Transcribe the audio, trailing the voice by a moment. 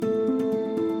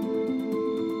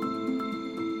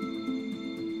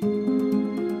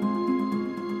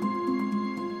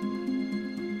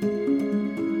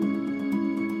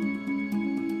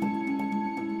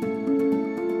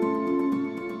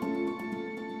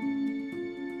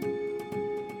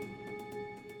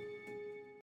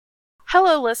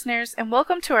Hello, listeners, and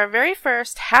welcome to our very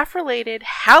first half-related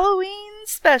Halloween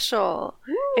special.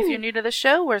 Woo. If you're new to the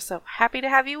show, we're so happy to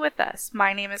have you with us.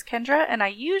 My name is Kendra, and I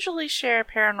usually share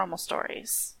paranormal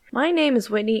stories. My name is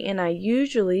Whitney, and I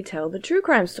usually tell the true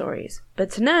crime stories.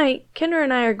 But tonight, Kendra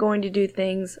and I are going to do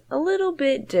things a little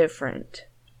bit different.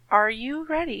 Are you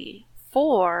ready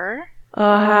for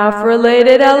a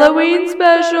half-related Halloween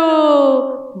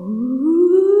special?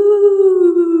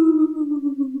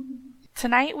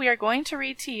 Tonight we are going to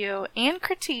read to you and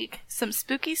critique some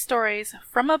spooky stories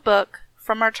from a book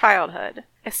from our childhood.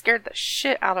 It scared the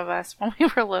shit out of us when we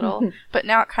were little, but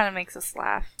now it kind of makes us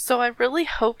laugh. So I really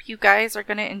hope you guys are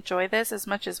going to enjoy this as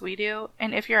much as we do,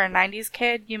 and if you're a 90s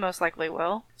kid, you most likely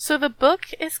will. So the book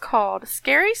is called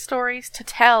Scary Stories to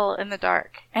Tell in the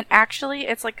Dark, and actually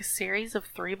it's like a series of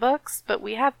 3 books, but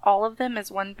we have all of them as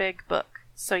one big book.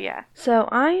 So yeah. So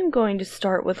I am going to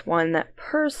start with one that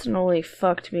personally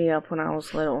fucked me up when I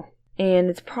was little.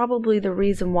 And it's probably the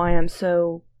reason why I'm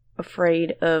so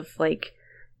afraid of like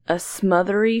a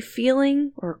smothery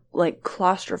feeling or like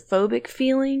claustrophobic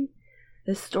feeling.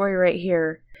 This story right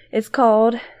here. It's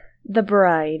called The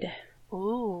Bride.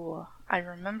 Ooh, I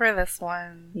remember this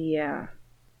one. Yeah.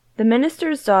 The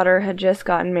minister's daughter had just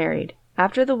gotten married.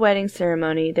 After the wedding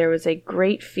ceremony, there was a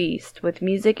great feast with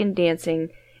music and dancing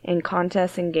and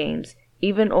contests and games,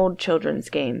 even old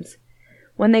children's games.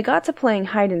 When they got to playing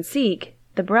hide and seek,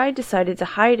 the bride decided to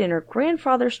hide in her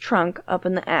grandfather's trunk up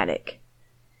in the attic.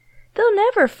 "They'll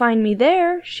never find me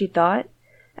there," she thought.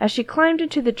 As she climbed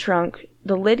into the trunk,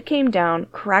 the lid came down,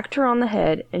 cracked her on the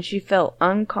head, and she fell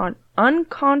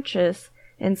unconscious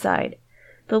inside.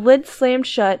 The lid slammed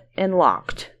shut and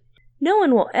locked. No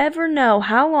one will ever know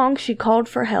how long she called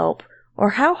for help,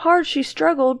 or how hard she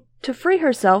struggled to free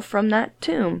herself from that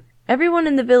tomb. Everyone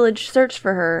in the village searched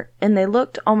for her, and they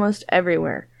looked almost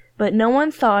everywhere, but no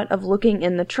one thought of looking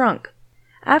in the trunk.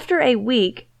 After a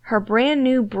week, her brand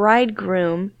new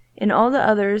bridegroom and all the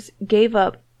others gave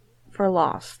up for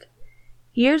lost.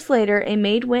 Years later, a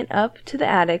maid went up to the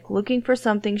attic looking for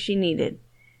something she needed.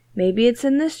 "Maybe it's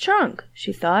in this trunk,"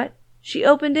 she thought. She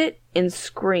opened it and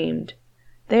screamed.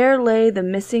 There lay the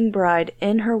missing bride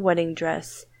in her wedding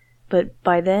dress. But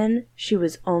by then, she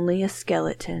was only a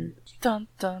skeleton. Dun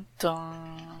dun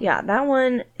dun. Yeah, that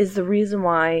one is the reason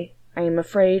why I am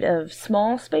afraid of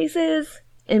small spaces.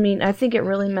 I mean, I think it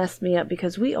really messed me up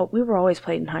because we were always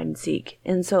playing hide and seek.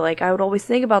 And so, like, I would always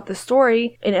think about the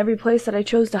story in every place that I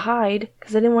chose to hide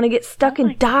because I didn't want to get stuck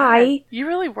and die. God. You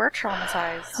really were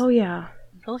traumatized. Oh, yeah.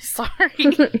 I'm really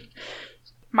sorry.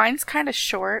 Mine's kind of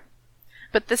short,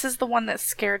 but this is the one that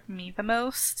scared me the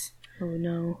most. Oh,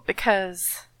 no.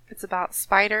 Because it's about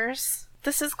spiders.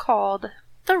 This is called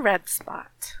The Red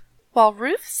Spot. While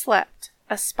Ruth slept,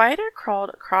 a spider crawled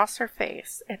across her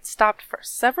face and stopped for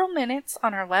several minutes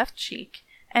on her left cheek,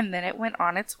 and then it went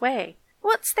on its way.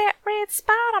 "What's that red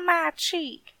spot on my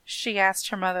cheek?" she asked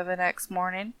her mother the next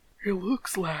morning. "It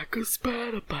looks like a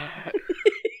spider bite."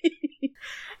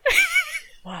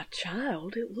 "Why,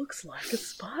 child, it looks like a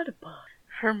spider bite,"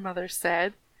 her mother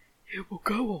said. "It will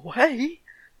go away.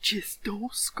 Just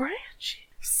don't scratch it."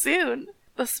 Soon,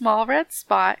 the small red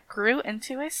spot grew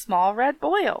into a small red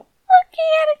boil. "Look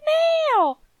at it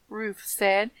now," Ruth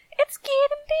said. "It's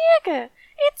getting bigger.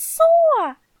 It's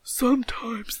sore."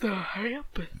 "Sometimes that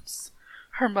happens,"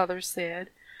 her mother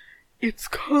said. "It's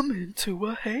coming to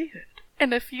a head."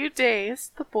 In a few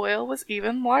days, the boil was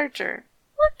even larger.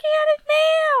 "Look at it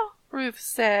now," Ruth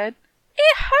said.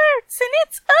 "It hurts and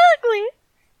it's ugly."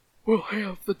 "We'll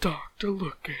have the doctor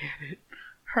look at it,"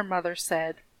 her mother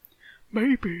said.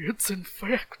 "Maybe it's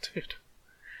infected."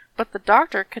 But the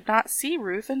doctor could not see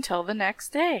Ruth until the next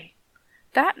day.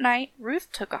 That night,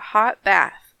 Ruth took a hot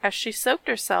bath. As she soaked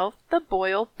herself, the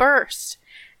boil burst.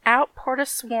 Out poured a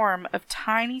swarm of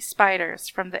tiny spiders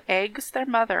from the eggs their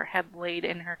mother had laid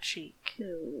in her cheek.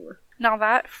 Ew. Now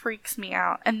that freaks me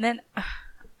out. And then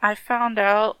I found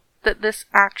out that this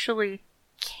actually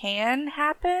can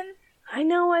happen. I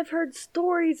know, I've heard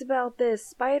stories about this.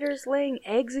 Spiders laying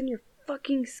eggs in your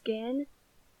fucking skin.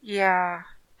 Yeah,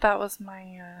 that was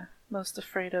my most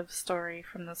afraid of story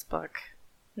from this book.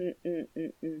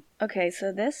 Okay,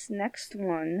 so this next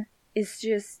one is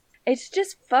it's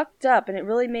just fucked up, and it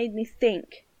really made me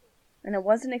think. And I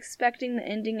wasn't expecting the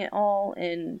ending at all,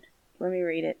 and let me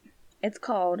read it. It's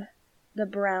called The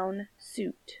Brown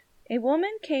Suit. A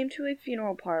woman came to a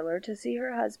funeral parlor to see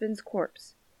her husband's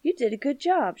corpse. "You did a good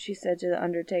job," she said to the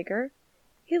undertaker.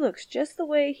 "He looks just the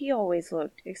way he always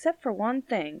looked, except for one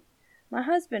thing. My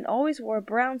husband always wore a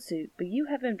brown suit, but you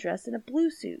have him dressed in a blue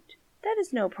suit." "That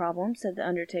is no problem," said the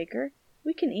undertaker.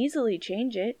 "We can easily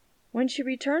change it." When she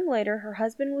returned later, her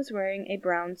husband was wearing a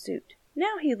brown suit.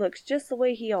 "Now he looks just the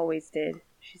way he always did,"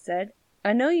 she said.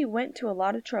 "I know you went to a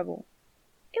lot of trouble."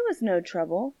 "It was no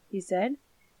trouble," he said.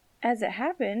 "As it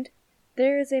happened,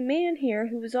 there is a man here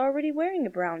who was already wearing a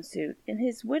brown suit, and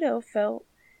his widow felt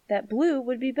that blue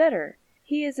would be better.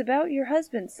 He is about your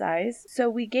husband's size, so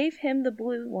we gave him the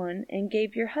blue one and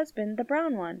gave your husband the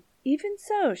brown one." "Even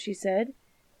so," she said,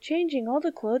 "changing all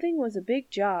the clothing was a big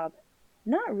job."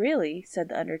 "Not really," said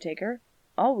the undertaker.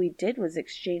 "All we did was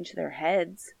exchange their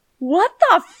heads." "What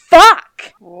the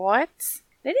fuck?" What?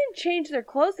 "They didn't change their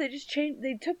clothes,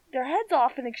 they took their heads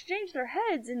off and exchanged their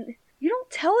heads, and you don't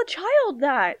tell a child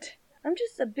that." I'm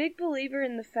just a big believer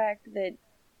in the fact that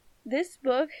this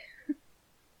book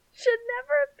should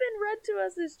never have been read to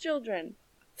us as children.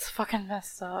 It's fucking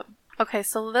messed up. Okay,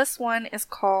 so this one is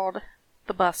called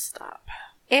The Bus Stop.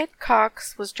 Ed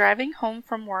Cox was driving home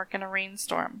from work in a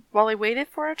rainstorm. While he waited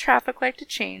for a traffic light to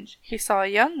change, he saw a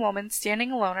young woman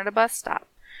standing alone at a bus stop.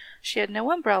 She had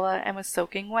no umbrella and was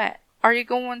soaking wet. "Are you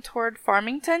going toward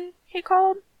Farmington?" he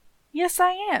called. "Yes,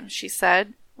 I am," she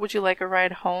said. "Would you like a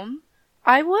ride home?"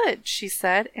 "I would," she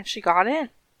said, and she got in.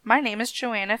 "My name is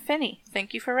Joanna Finney.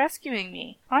 Thank you for rescuing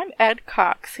me." "I'm Ed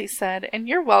Cox," he said, "and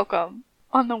you're welcome."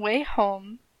 On the way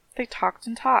home, they talked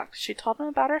and talked. She told him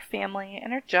about her family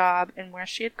and her job and where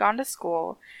she had gone to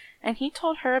school, and he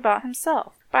told her about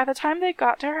himself. By the time they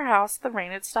got to her house, the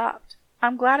rain had stopped.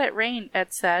 "I'm glad it rained,"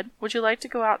 Ed said. "Would you like to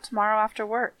go out tomorrow after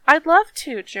work?" "I'd love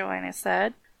to," Joanna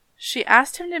said. She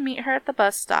asked him to meet her at the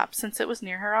bus stop since it was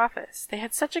near her office. They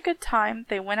had such a good time,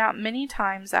 they went out many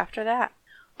times after that.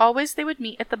 Always they would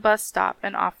meet at the bus stop,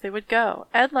 and off they would go.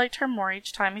 Ed liked her more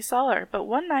each time he saw her, but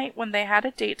one night when they had a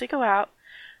date to go out,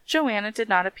 Joanna did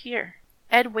not appear.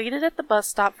 Ed waited at the bus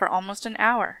stop for almost an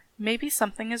hour. Maybe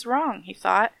something is wrong, he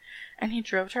thought, and he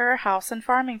drove to her house in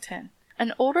Farmington.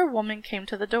 An older woman came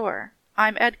to the door.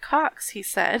 "I'm Ed Cox," he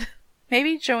said.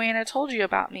 "Maybe Joanna told you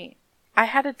about me. I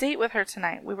had a date with her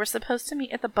tonight. We were supposed to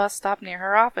meet at the bus stop near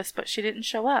her office, but she didn't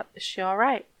show up. Is she all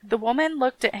right?" The woman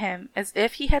looked at him as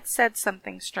if he had said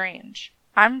something strange.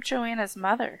 "I'm Joanna's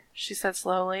mother," she said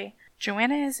slowly.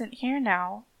 "Joanna isn't here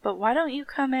now, but why don't you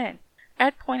come in?"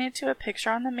 Ed pointed to a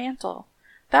picture on the mantel.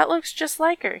 "That looks just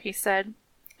like her," he said.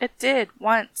 "It did,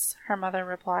 once," her mother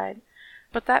replied.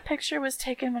 "But that picture was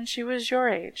taken when she was your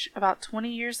age, about 20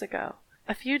 years ago.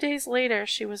 A few days later,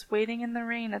 she was waiting in the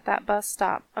rain at that bus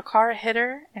stop. A car hit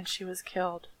her, and she was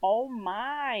killed." Oh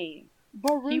my.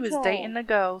 Brutal. He was dating a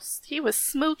ghost. He was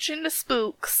smooching the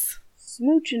spooks.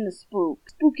 Smooching the spook.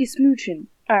 Spooky smooching.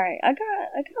 Alright, I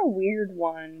got a weird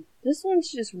one. This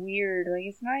one's just weird. Like,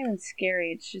 it's not even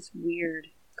scary, it's just weird.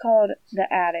 It's called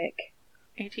The Attic.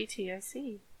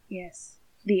 ATTIC. Yes.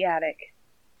 The Attic.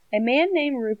 A man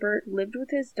named Rupert lived with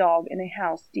his dog in a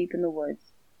house deep in the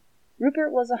woods.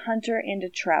 Rupert was a hunter and a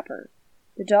trapper.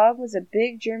 The dog was a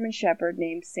big German shepherd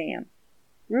named Sam.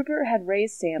 Rupert had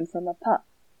raised Sam from a pup.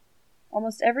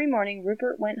 Almost every morning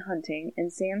Rupert went hunting,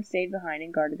 and Sam stayed behind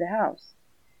and guarded the house.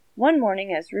 One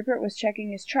morning, as Rupert was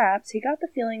checking his traps, he got the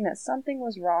feeling that something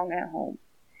was wrong at home.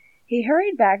 He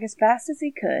hurried back as fast as he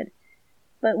could,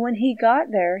 but when he got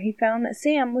there, he found that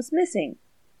Sam was missing.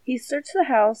 He searched the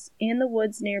house and the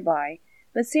woods nearby,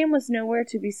 but Sam was nowhere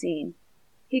to be seen.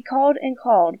 He called and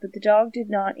called, but the dog did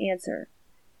not answer.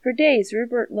 For days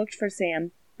Rupert looked for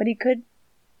Sam, but he could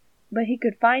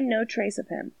find no trace of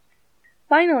him.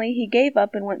 Finally, he gave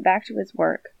up and went back to his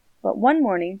work. But one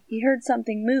morning, he heard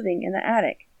something moving in the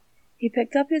attic. He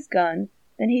picked up his gun,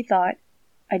 then he thought,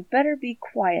 "I'd better be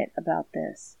quiet about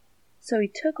this." So he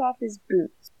took off his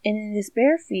boots, and in his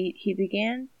bare feet he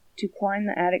began to climb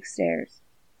the attic stairs.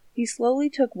 He slowly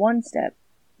took one step,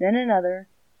 then another,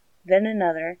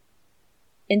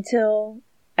 until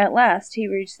at last he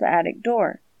reached the attic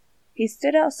door. He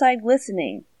stood outside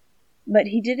listening, but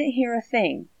he didn't hear a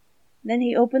thing. Then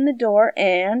he opened the door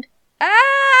and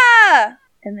 "Ah!"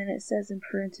 And then it says in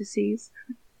parentheses.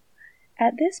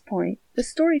 At this point, the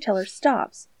storyteller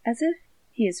stops, as if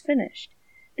he is finished.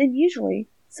 Then usually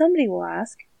somebody will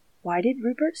ask, "Why did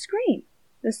Rupert scream?"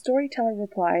 The storyteller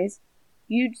replies,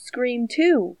 "You'd scream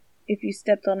too if you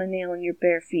stepped on a nail in your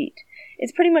bare feet."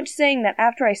 It's pretty much saying that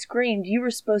after I screamed, you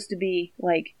were supposed to be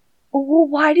like, "Oh, well,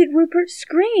 why did Rupert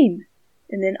scream?"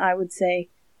 And then I would say,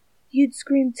 "You'd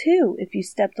scream too if you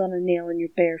stepped on a nail in your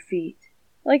bare feet."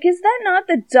 Like, is that not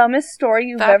the dumbest story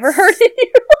you've ever heard in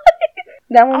your life?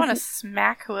 That I want to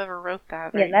smack whoever wrote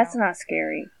that. Yeah, that's not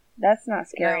scary. That's not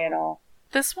scary at all.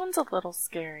 This one's a little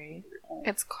scary.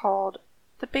 It's called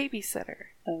The Babysitter.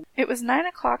 Oh. It was 9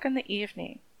 o'clock in the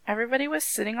evening. Everybody was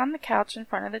sitting on the couch in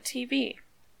front of the TV.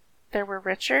 There were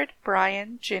Richard,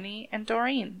 Brian, Ginny, and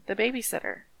Doreen, the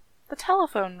babysitter. The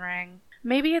telephone rang.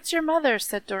 "Maybe it's your mother,"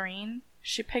 said Doreen.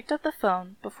 She picked up the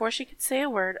phone. Before she could say a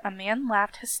word, a man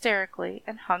laughed hysterically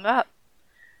and hung up.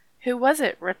 "Who was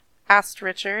it?" asked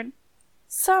Richard.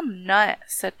 "Some nut,"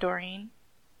 said Doreen.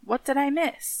 "What did I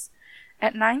miss?"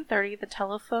 At 9:30 the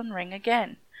telephone rang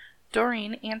again.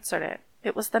 Doreen answered it.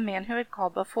 It was the man who had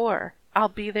called before. "I'll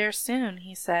be there soon,"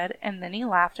 he said, and then he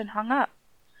laughed and hung up.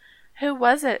 "Who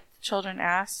was it?" the children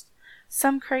asked.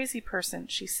 "Some crazy person,"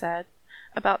 she said.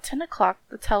 About 10 o'clock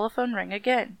the telephone rang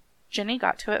again. Jenny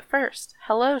got to it first.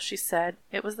 "Hello," she said.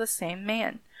 It was the same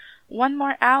man. "1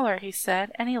 more hour," he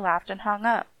said, and he laughed and hung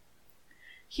up.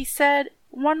 "He said,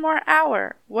 1 more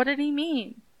hour. What did he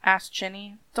mean?" asked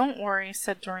Jenny. "Don't worry,"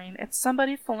 said Doreen. "It's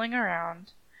somebody fooling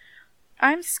around."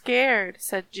 "I'm scared,"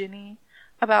 said Jenny.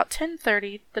 About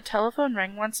 10:30 the telephone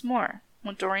rang once more.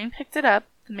 When Doreen picked it up,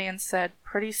 the man said,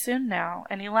 "Pretty soon now,"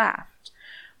 and he laughed.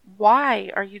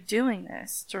 "Why are you doing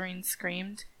this?" Doreen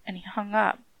screamed, and he hung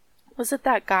up. "Was it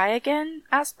that guy again?"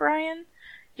 asked Brian.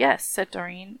 "Yes," said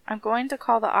Doreen. "I'm going to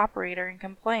call the operator and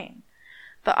complain."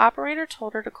 The operator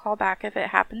told her to call back if it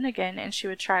happened again, and she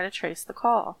would try to trace the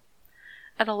call.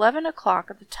 At 11 o'clock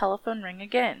the telephone rang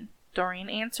again. Doreen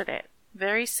answered it.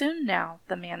 "Very soon now,"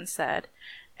 the man said,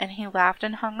 and he laughed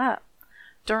and hung up.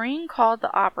 Doreen called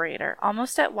the operator.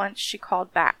 Almost at once she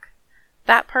called back.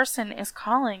 "That person is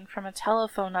calling from a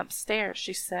telephone upstairs,"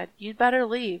 she said. "You'd better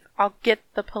leave. I'll get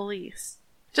the police."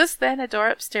 Just then a door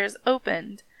upstairs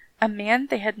opened. A man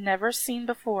they had never seen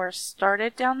before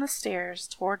started down the stairs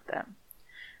toward them.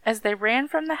 As they ran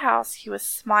from the house, he was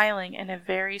smiling in a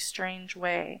very strange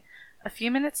way. A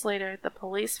few minutes later, the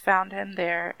police found him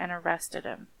there and arrested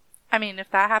him. I mean,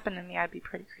 if that happened to me, I'd be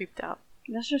pretty creeped out.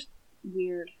 That's just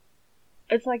weird.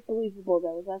 It's like believable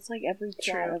though. That's like every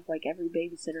plot True. of like every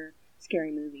babysitter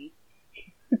scary movie.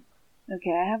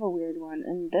 Okay, I have a weird one,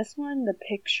 and this one, the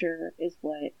picture is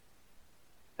what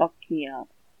fucked me up.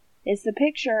 It's the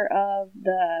picture of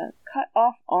the cut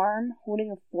off arm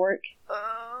holding a fork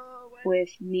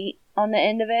with meat on the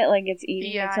end of it, like it's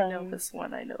eating its own I know this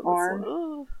one. arm.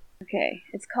 Ooh. Okay,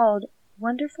 it's called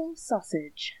Wonderful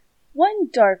Sausage. One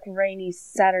dark, rainy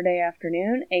Saturday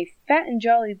afternoon, a fat and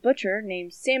jolly butcher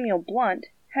named Samuel Blunt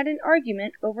had an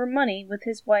argument over money with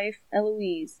his wife,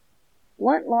 Eloise.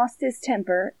 Blunt lost his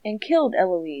temper and killed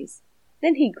Eloise.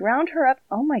 Then he ground her up.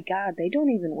 Oh my god, they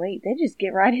don't even wait. They just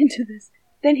get right into this.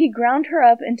 Then he ground her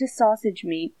up into sausage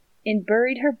meat and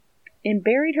buried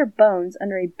her bones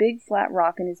under a big flat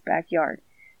rock in his backyard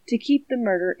to keep the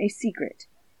murder a secret.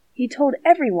 He told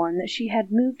everyone that she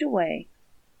had moved away.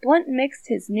 Blunt mixed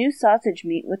his new sausage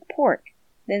meat with pork,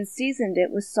 then seasoned it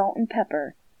with salt and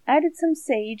pepper, added some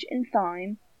sage and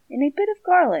thyme, and a bit of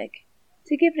garlic.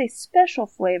 To give it a special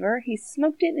flavor, he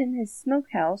smoked it in his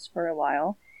smokehouse for a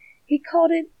while. He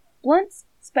called it Blunt's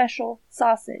Special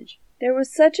Sausage. There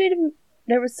was such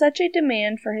a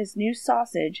demand for his new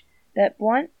sausage that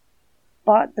Blunt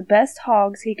bought the best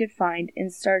hogs he could find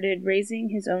and started raising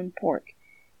his own pork.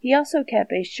 He also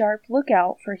kept a sharp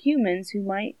lookout for humans who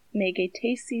might make a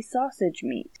tasty sausage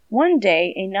meat. One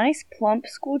day, a nice plump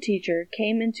schoolteacher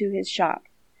came into his shop.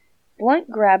 Blunt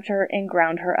grabbed her and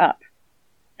ground her up.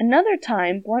 Another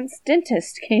time, Blunt's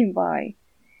dentist came by.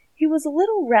 He was a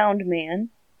little round man,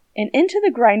 and into the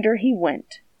grinder he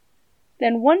went.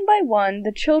 Then one by one,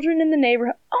 the children in the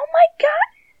neighborhood... Oh my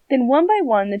God! Then one by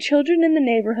one, the children in the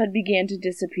neighborhood began to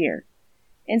disappear.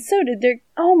 And so did their...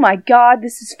 Oh my God,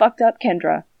 this is fucked up,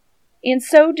 Kendra. And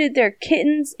so did their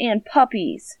kittens and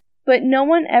puppies. But no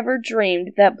one ever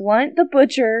dreamed that Blunt the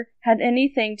butcher had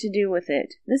anything to do with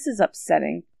it. This is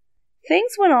upsetting.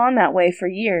 Things went on that way for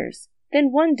years.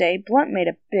 Then one day, Blunt made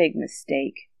a big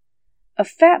mistake. A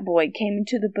fat boy came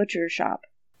into the butcher shop.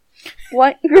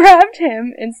 Blunt grabbed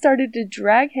him and started to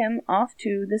drag him off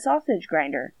to the sausage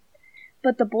grinder.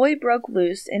 But the boy broke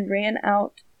loose and ran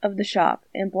out of the shop,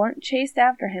 and Blunt chased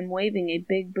after him waving a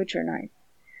big butcher knife.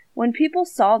 When people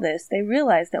saw this, they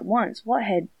realized at once what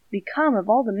had become of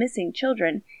all the missing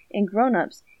children and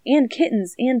grown-ups and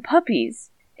kittens and puppies.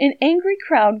 An angry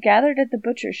crowd gathered at the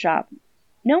butcher shop.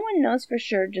 No one knows for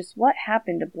sure just what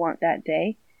happened to Blunt that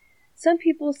day. Some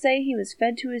people say he was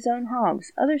fed to his own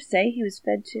hogs. Others say he was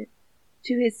fed to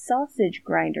his sausage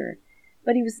grinder.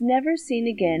 But he was never seen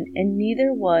again, and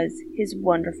neither was his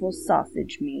wonderful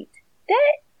sausage meat.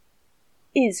 That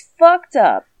is fucked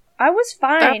up. I was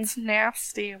fine. That's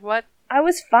nasty. What? I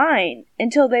was fine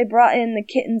until they brought in the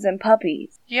kittens and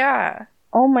puppies. Yeah.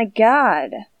 Oh my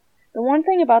God. The one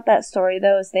thing about that story,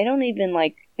 though, is they don't even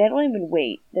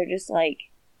wait. They're just like,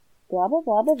 blah, blah,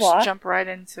 blah, blah, blah. Just jump right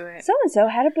into it. So-and-so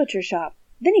had a butcher shop.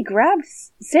 Then he grabbed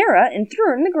Sarah and threw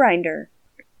her in the grinder.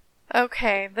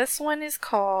 Okay, this one is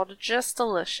called Just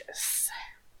Delicious.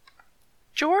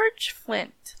 George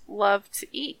Flint loved to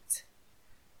eat.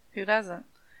 Who doesn't?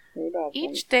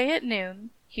 Each day at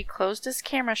noon, he closed his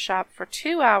camera shop for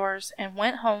 2 hours and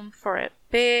went home for a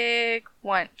big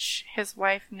lunch his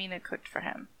wife Mina cooked for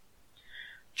him.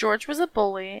 George was a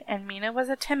bully, and Mina was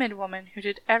a timid woman who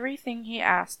did everything he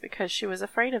asked because she was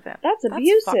afraid of him. That's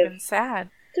abusive. That's fucking sad.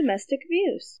 Domestic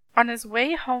abuse. On his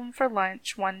way home for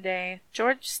lunch one day,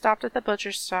 George stopped at the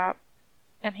butcher shop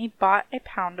and he bought a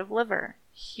pound of liver.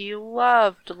 He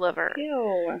loved liver.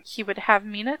 Ew. He would have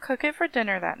Mina cook it for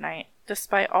dinner that night.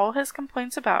 Despite all his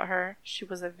complaints about her, she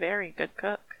was a very good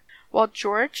cook. While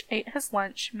George ate his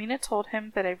lunch, Mina told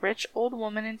him that a rich old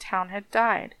woman in town had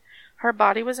died. Her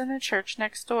body was in the church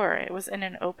next door. It was in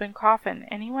an open coffin.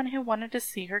 Anyone who wanted to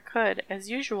see her could. As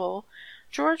usual,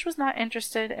 George was not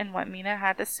interested in what Mina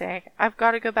had to say. "I've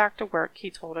got to go back to work,"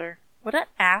 he told her. What an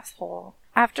asshole.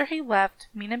 After he left,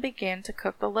 Mina began to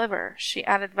cook the liver. She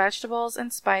added vegetables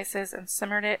and spices and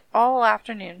simmered it all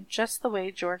afternoon, just the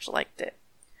way George liked it.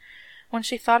 When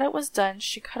she thought it was done,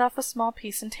 she cut off a small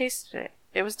piece and tasted it.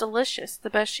 It was delicious, the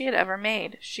best she had ever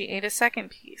made. She ate a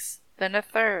second piece, then a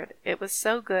third. It was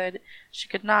so good, she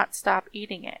could not stop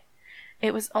eating it.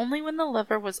 It was only when the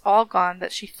liver was all gone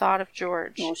that she thought of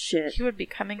George. Oh, shit. He would be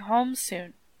coming home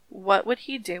soon. What would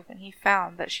he do when he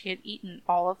found that she had eaten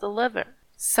all of the liver?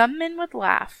 Some men would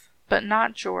laugh, but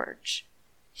not George.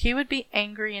 He would be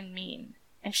angry and mean,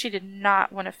 and she did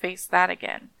not want to face that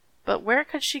again. But where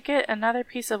could she get another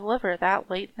piece of liver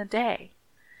that late in the day?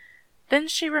 Then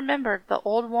she remembered the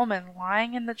old woman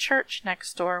lying in the church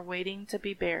next door waiting to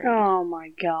be buried. Oh my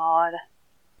god.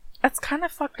 It's kind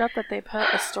of fucked up that they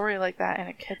put a story like that in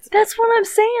a kid's book. That's what I'm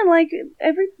saying. Like,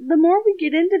 the more we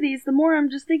get into these, the more I'm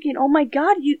just thinking, oh my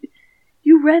god,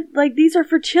 you read, like, these are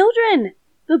for children.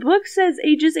 The book says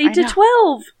ages 8 to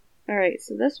 12. Alright,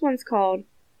 so this one's called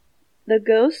The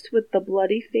Ghost with the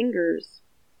Bloody Fingers.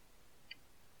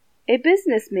 A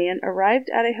businessman arrived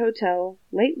at a hotel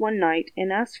late one night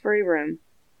and asked for a room.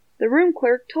 The room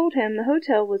clerk told him the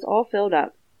hotel was all filled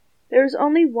up. There is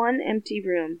only one empty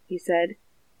room, he said,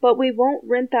 but we won't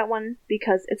rent that one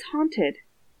because it's haunted.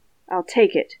 I'll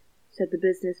take it, said the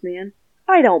businessman.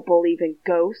 I don't believe in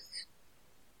ghosts.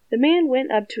 The man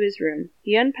went up to his room.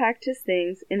 He unpacked his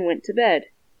things and went to bed.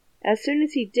 As soon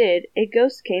as he did, a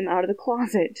ghost came out of the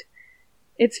closet.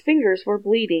 Its fingers were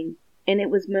bleeding, and it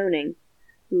was moaning.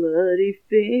 Bloody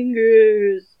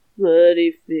fingers,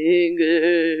 bloody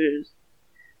fingers.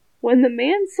 When the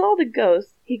man saw the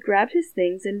ghost, he grabbed his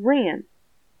things and ran.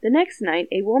 The next night,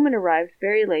 a woman arrived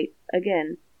very late.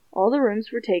 Again, all the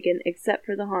rooms were taken except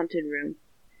for the haunted room.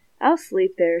 I'll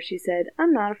sleep there, she said.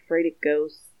 I'm not afraid of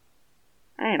ghosts.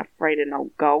 I ain't afraid of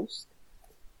no ghost.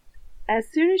 As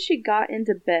soon as she got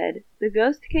into bed, the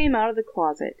ghost came out of the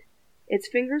closet. Its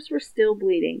fingers were still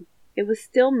bleeding. It was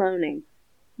still moaning.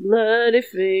 Bloody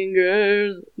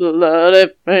fingers,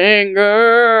 bloody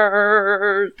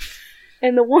fingers.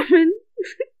 And the woman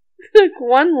took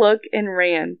one look and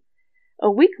ran. A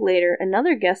week later,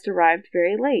 another guest arrived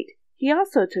very late. He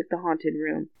also took the haunted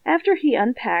room. After he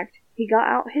unpacked, he got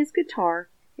out his guitar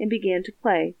and began to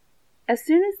play. As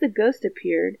soon as the ghost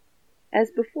appeared,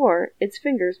 as before, its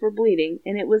fingers were bleeding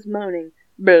and it was moaning,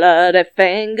 bloody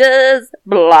fingers,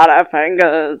 bloody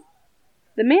fingers.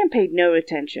 The man paid no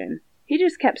attention. He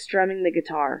just kept strumming the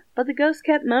guitar, but the ghost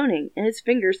kept moaning and his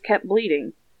fingers kept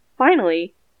bleeding.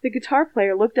 Finally, the guitar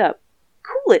player looked up.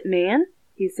 Cool it, man,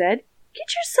 he said.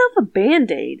 Get yourself a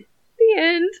Band-Aid. The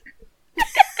end.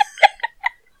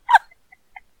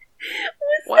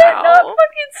 Was that not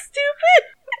fucking stupid?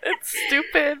 It's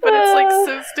stupid, but it's like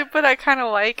so stupid I kind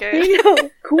of like it. I know.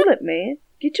 Cool it, man.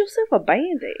 Get yourself a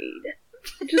Band-Aid.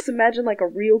 Just imagine like a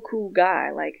real cool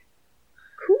guy. Like,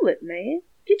 cool it, man.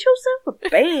 Get yourself a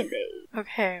Band-Aid.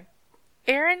 Okay.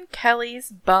 Aaron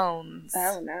Kelly's bones.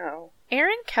 Oh, no.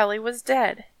 Aaron Kelly was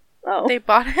dead. Oh. They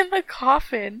bought him a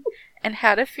coffin and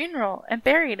had a funeral and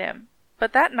buried him.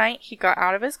 But that night he got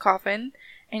out of his coffin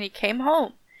and he came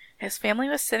home. His family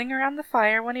was sitting around the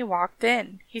fire when he walked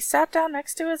in. He sat down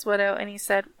next to his widow and he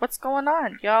said, "What's going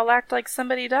on? Y'all act like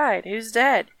somebody died. Who's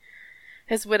dead?"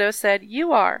 His widow said,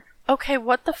 "You are." Okay,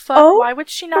 what the fuck? Oh, why would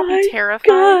she not be terrified?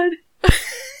 God.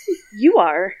 You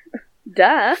are.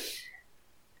 Duh.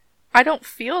 "I don't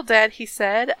feel dead," he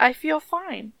said. "I feel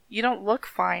fine." "You don't look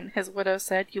fine," his widow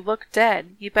said. "You look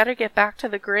dead. You better get back to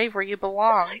the grave where you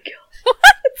belong." Oh my God.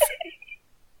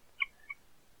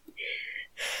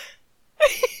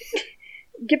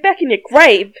 Get back in your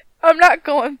grave. "I'm not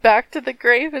going back to the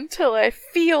grave until I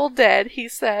feel dead," he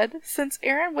said. Since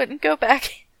Aaron wouldn't go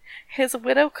back, his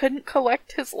widow couldn't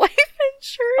collect his life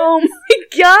insurance. Oh my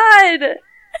God.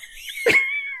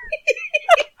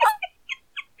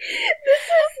 This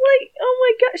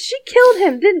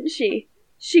him, didn't she?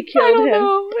 She I killed don't him.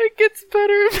 know. It gets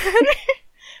better and better.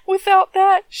 Without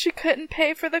that, she couldn't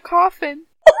pay for the coffin.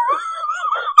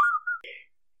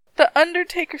 The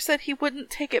Undertaker said he wouldn't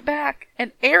take it back,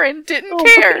 and Aaron didn't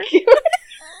care.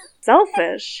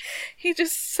 Selfish. He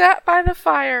just sat by the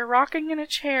fire, rocking in a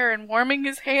chair and warming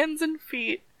his hands and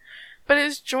feet. But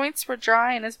his joints were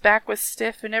dry and his back was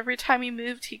stiff, and every time he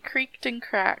moved, he creaked and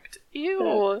cracked.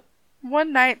 Ew.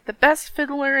 One night, the best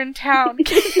fiddler in town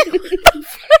came.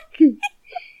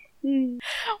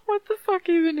 What the fuck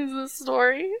even is this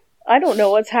story? I don't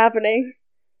know what's happening.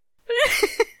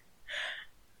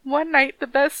 One night, the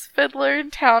best fiddler in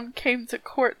town came to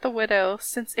court the widow.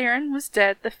 Since Aaron was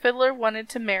dead, the fiddler wanted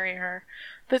to marry her.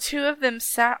 The two of them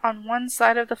sat on one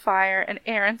side of the fire, and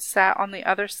Aaron sat on the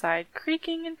other side,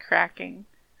 creaking and cracking.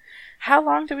 How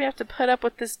long do we have to put up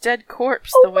with this dead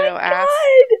corpse? The widow asked.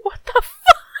 What the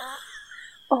fuck?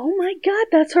 Oh my god,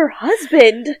 that's her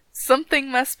husband!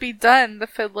 Something must be done, the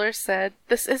fiddler said.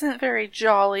 This isn't very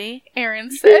jolly,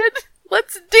 Aaron said.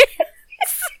 Let's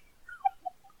dance!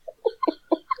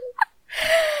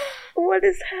 What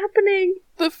is happening?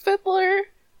 The fiddler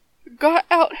got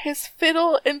out his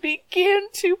fiddle and began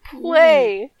to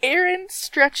play. Aaron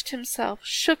stretched himself,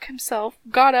 shook himself,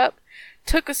 got up,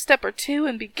 took a step or two,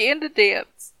 and began to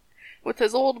dance. With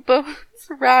his old bones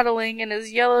rattling and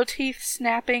his yellow teeth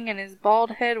snapping and his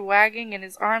bald head wagging and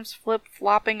his arms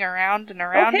flip-flopping around and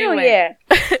around he went. Yeah.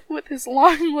 With his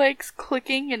long legs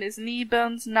clicking and his knee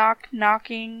bones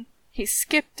knocking, he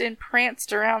skipped and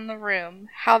pranced around the room.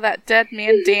 How that dead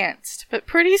man danced. But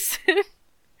pretty soon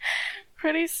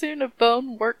a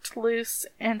bone worked loose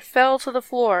and fell to the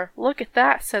floor. Look at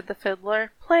that, said the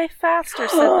fiddler. Play faster,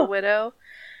 said the widow.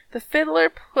 The fiddler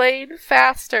played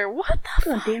faster. What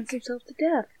the fuck? Dance himself to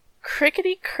death.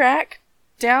 Crickety-crack,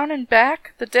 down and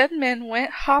back, the dead man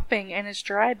went hopping, and his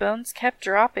dry bones kept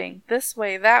dropping. This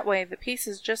way, that way, the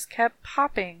pieces just kept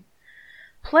popping.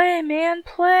 Play, man,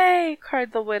 play,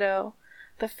 cried the widow.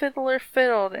 The fiddler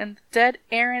fiddled, and the dead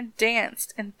Aaron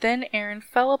danced, and then Aaron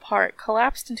fell apart,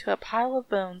 collapsed into a pile of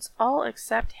bones, all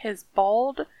except his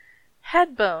bald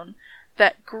head bone,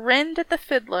 that grinned at the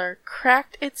fiddler,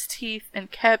 cracked its teeth,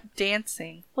 and kept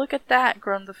dancing. Look at that,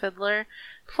 groaned the fiddler.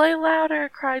 Play louder,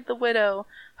 cried the widow.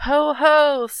 Ho,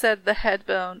 ho, said the head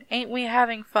bone. Ain't we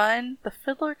having fun? The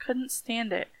fiddler couldn't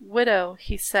stand it. Widow,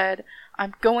 he said,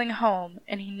 I'm going home,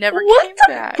 and he never came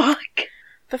back. What the fuck?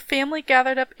 The family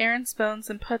gathered up Aaron's bones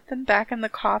and put them back in the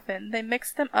coffin. They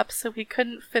mixed them up so he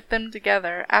couldn't fit them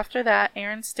together. After that,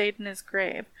 Aaron stayed in his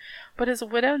grave. But his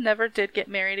widow never did get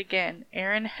married again.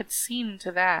 Aaron had seen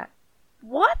to that.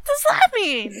 What does that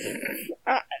mean?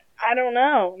 I don't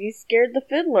know. He scared the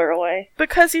fiddler away.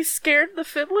 Because he scared the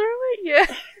fiddler away? Yeah.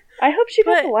 I hope she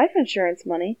got the life insurance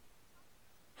money.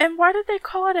 And why did they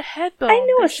call it a head bone? I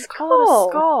knew they a should skull. call it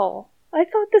a skull. I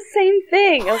thought the same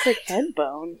thing. I was like, head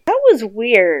bone? That was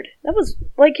weird. That was,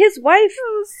 like, his wife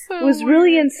was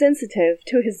really insensitive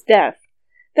to his death.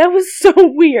 That was so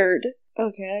weird.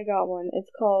 Okay, I got one.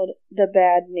 It's called The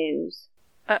Bad News.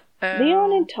 Uh-oh.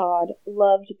 Leon and Todd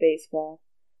loved baseball.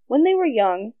 When they were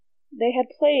young, they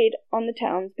had played on the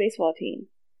town's baseball team.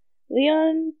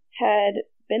 Leon had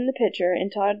been the pitcher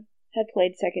and Todd had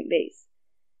played second base.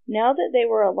 Now that they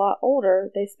were a lot older,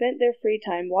 they spent their free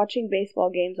time watching baseball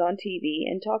games on TV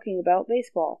and talking about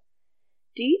baseball.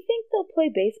 Do you think they'll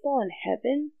play baseball in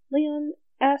heaven? Leon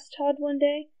asked Todd one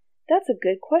day. That's a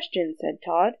good question, said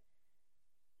Todd.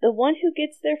 The one who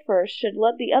gets there first should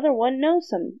let the other one know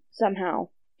somehow.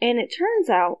 And it turns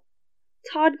out,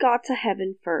 Todd got to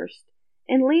heaven first,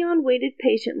 and Leon waited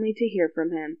patiently to hear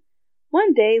from him.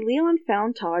 One day, Leon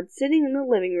found Todd sitting in the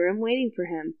living room waiting for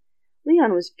him.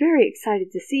 Leon was very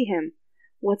excited to see him.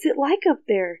 What's it like up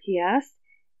there? He asked.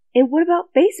 And what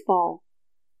about baseball?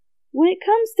 When it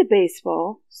comes to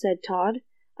baseball, said Todd,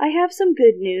 I have some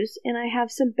good news and I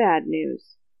have some bad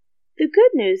news. The good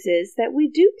news is that we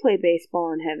do play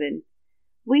baseball in heaven.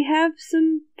 We have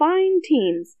some fine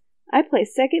teams. I play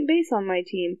second base on my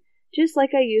team, just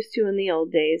like I used to in the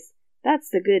old days. That's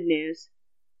the good news.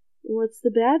 What's the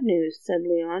bad news? Said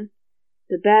Leon.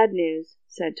 The bad news,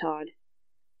 said Todd,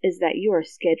 is that you are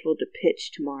scheduled to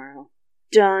pitch tomorrow.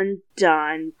 Dun,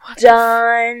 dun,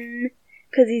 dun!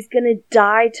 'Cause he's gonna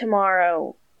die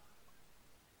tomorrow.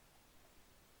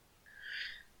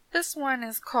 This one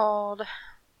is called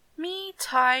Me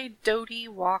Ty Doty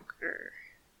Walker.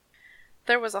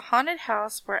 There was a haunted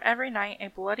house where every night a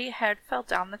bloody head fell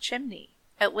down the chimney.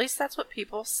 At least that's what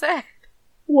people said.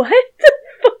 What the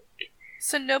fuck?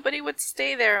 So nobody would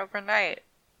stay there overnight.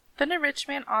 Then a rich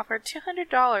man offered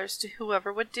 $200 to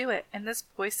whoever would do it, and this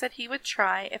boy said he would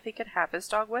try if he could have his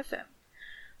dog with him.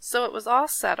 So it was all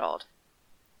settled.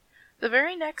 The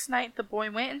very next night, the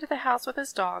boy went into the house with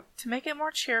his dog. To make it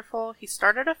more cheerful, he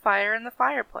started a fire in the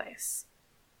fireplace.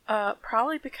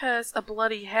 Probably because a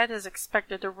bloody head is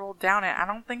expected to roll down it. I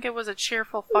don't think it was a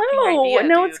cheerful fucking idea,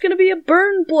 No, dude. it's gonna be a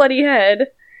burned bloody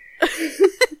head.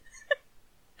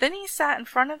 Then he sat in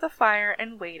front of the fire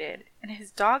and waited, and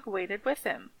his dog waited with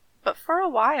him. But for a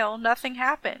while, nothing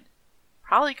happened.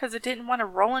 Probably because it didn't want to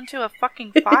roll into a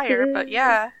fucking fire, but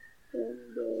yeah.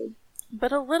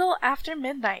 But a little after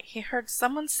midnight, he heard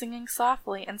someone singing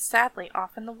softly and sadly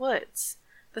off in the woods.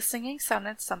 The singing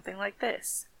sounded something like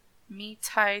this. Me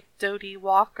Tai Dodie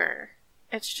Walker.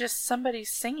 It's just somebody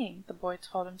singing, the boy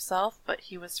told himself, but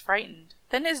he was frightened.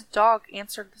 Then his dog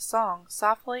answered the song.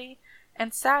 Softly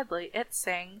and sadly, it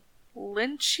sang,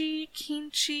 Lynchy,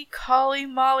 Kinchy, Collie,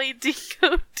 Molly,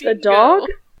 Dingo, Dingo. The dog?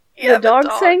 Yeah, the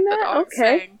dog sang that? The dog okay.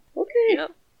 sang. Okay.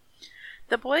 Yep.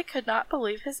 The boy could not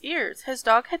believe his ears. His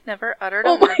dog had never uttered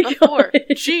Oh a word my before. God.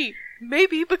 Gee,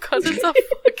 maybe because it's a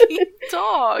fucking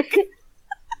dog.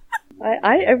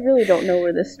 I really don't know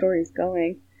where this story's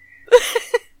going.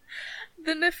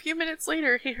 Then a few minutes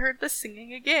later, he heard the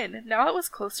singing again. Now it was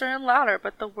closer and louder,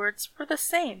 but the words were the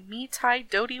same. Me Tai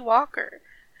Dodie Walker.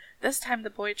 This time the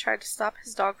boy tried to stop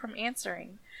his dog from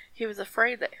answering. He was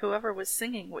afraid that whoever was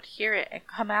singing would hear it and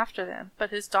come after them, but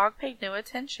his dog paid no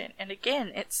attention, and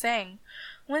again it sang,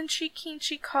 Lynchy,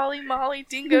 Kinchy, Collie, Molly,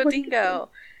 Dingo, Dingo.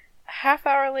 A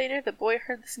half-hour later, the boy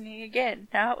heard the singing again.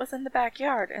 Now it was in the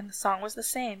backyard, and the song was the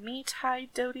same, Me Tai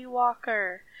Dodie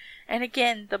Walker. And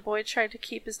again, the boy tried to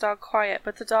keep his dog quiet,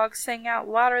 but the dog sang out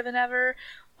louder than ever,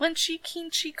 Lynchy,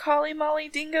 Kinchy, Collie, Molly,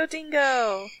 Dingo,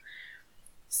 Dingo.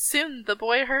 Soon the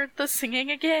boy heard the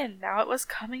singing again. Now it was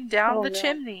coming down the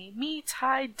chimney. Me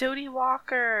Tai Dodie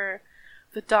Walker.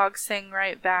 The dog sang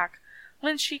right back,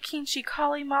 Lynchy, Kinchy,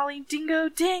 Collie, Molly, Dingo,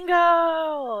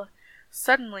 Dingo.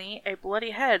 Suddenly, a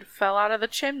bloody head fell out of the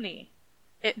chimney.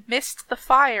 It missed the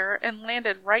fire and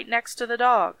landed right next to the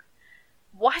dog.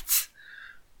 What?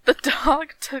 The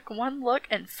dog took one look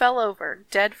and fell over,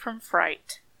 dead from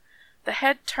fright. The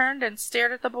head turned and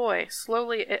stared at the boy.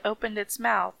 Slowly it opened its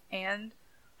mouth and...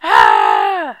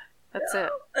 Ah! That's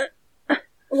it.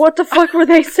 What the fuck were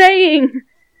they saying?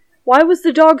 Why was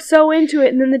the dog so into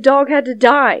it and then the dog had to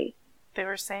die? They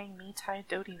were saying Me Tai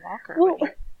Dodie Walker. Well,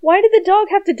 why did the dog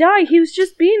have to die? He was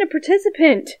just being a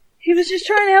participant. He was just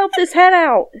trying to help this head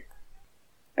out.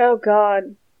 Oh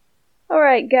god.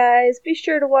 Alright guys, be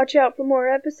sure to watch out for more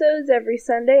episodes every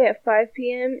Sunday at 5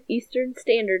 p.m. Eastern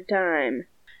Standard Time.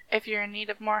 If you're in need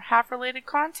of more half-related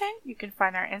content, you can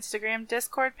find our Instagram,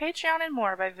 Discord, Patreon, and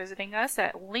more by visiting us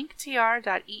at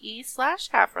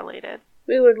linktr.ee/halfrelated.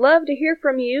 We would love to hear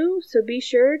from you, so be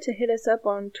sure to hit us up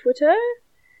on Twitter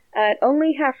at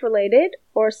onlyhalfrelated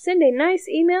or send a nice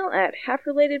email at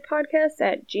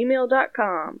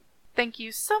halfrelatedpodcast@gmail.com. Thank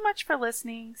you so much for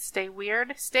listening. Stay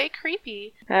weird, stay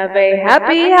creepy. Have a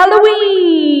happy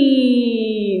Halloween!